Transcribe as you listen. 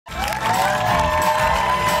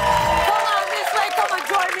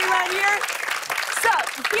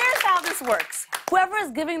this works. Whoever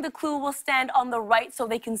is giving the clue will stand on the right so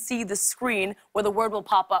they can see the screen where the word will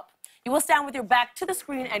pop up. You will stand with your back to the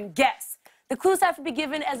screen and guess. The clues have to be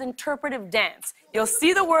given as interpretive dance. You'll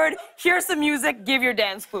see the word, hear some music, give your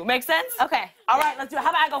dance clue. Make sense? Okay. All right, let's do it. How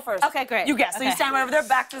about I go first? Okay, great. You guess. So you stand right over there,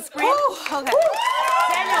 back to the screen. Ooh, okay.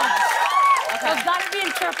 Daniel. Okay. So it's gotta be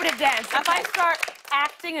interpretive dance. If I start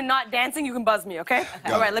acting and not dancing, you can buzz me, okay?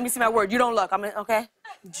 All right, let me see my word. You don't look. Okay?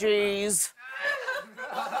 Jeez.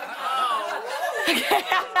 Okay.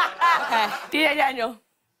 Okay. DJ Daniel.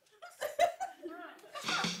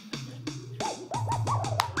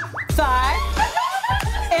 Thigh,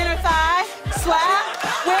 inner thigh, slap,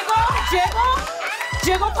 wiggle, jiggle,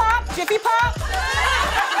 jiggle pop, jiffy pop,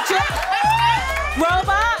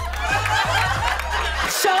 robot,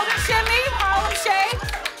 shoulder shimmy, Harlem shake,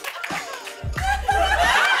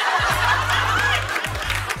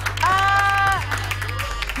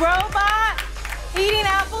 robot, eating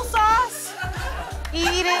applesauce,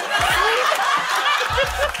 eating.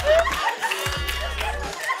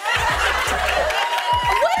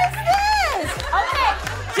 What is this? Okay,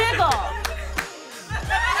 jiggle.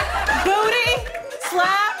 Booty,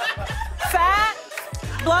 slap, fat,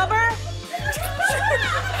 blubber,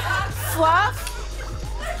 fluff.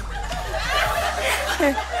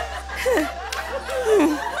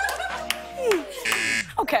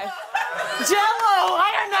 Okay. Jello, I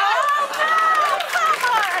don't know. Come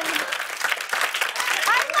on. I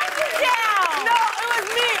let you down. No, it was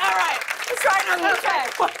me. All right. Let's try another one. Okay.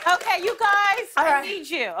 Okay, you guys, All right. I need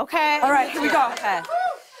you, okay? All right, here we go. Okay.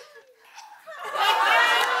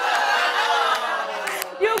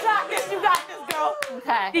 You got this, girl.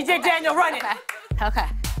 Okay. DJ Daniel, run it. Okay. Okay.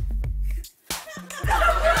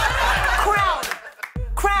 Crown.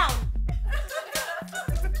 Crown.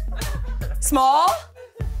 Small.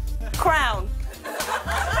 Crown.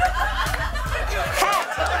 Hat.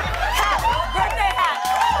 Hat. Birthday hat.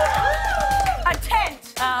 A tent.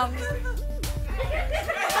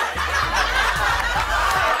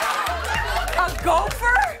 A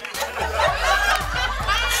gopher.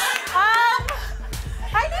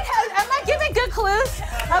 I need help. Am I giving good clues?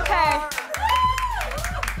 Okay.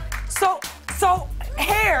 So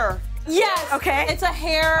hair. Yes. Okay. It's a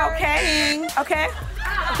hair thing. Okay.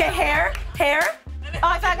 Okay, hair. Oh,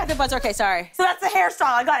 I thought I got the buzzer. Okay, sorry. So that's the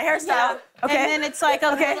hairstyle. I got a hairstyle. Yeah. Okay. And then it's like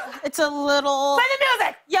a it's a little. Play the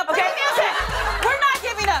music. Yeah, play the music. We're not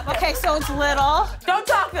giving up. Okay, so it's little. Don't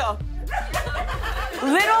talk though.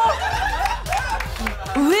 Little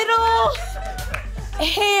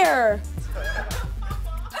hair.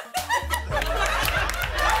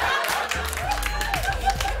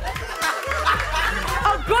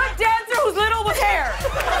 A good dancer who's little with hair.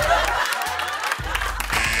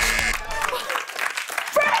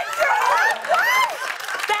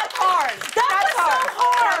 That's hard. That's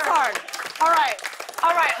hard.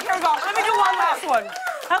 All right, here we go. Let me do one last one.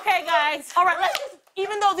 Okay, guys. All right, let's just,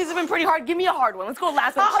 even though these have been pretty hard, give me a hard one. Let's go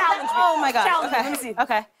last one. Challenge me. Oh my God. Challenge Okay. me. Let me see.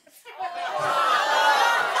 Okay.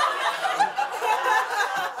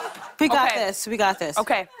 We got this. We got this.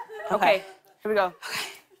 Okay. Okay. Here we go.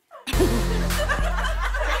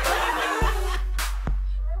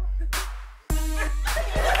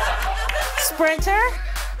 Sprinter.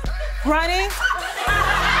 Running.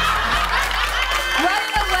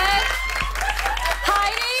 Running away.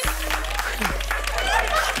 Hiding.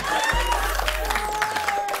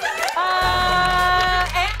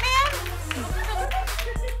 Ant-Man.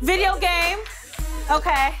 Video game.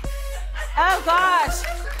 Okay. Oh gosh.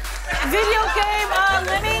 Video game.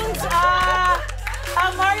 Lemmings.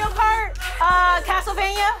 Mario Kart.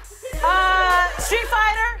 Castlevania. Street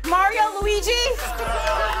Fighter. Mario. Luigi.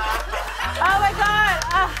 Oh my God.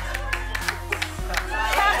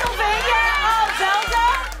 Castlevania.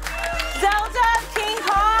 Zelda. King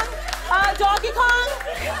Kong. Donkey Kong.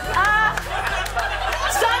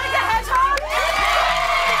 Sonic the Hedgehog.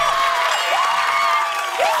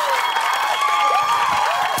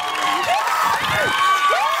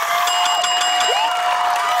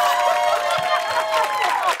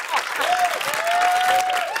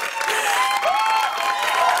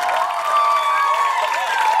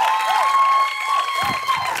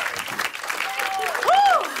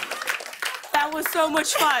 So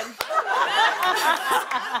much fun.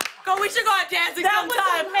 We should go out dancing sometime.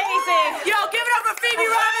 That was amazing. Yo, give it up for Phoebe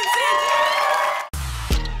Robinson.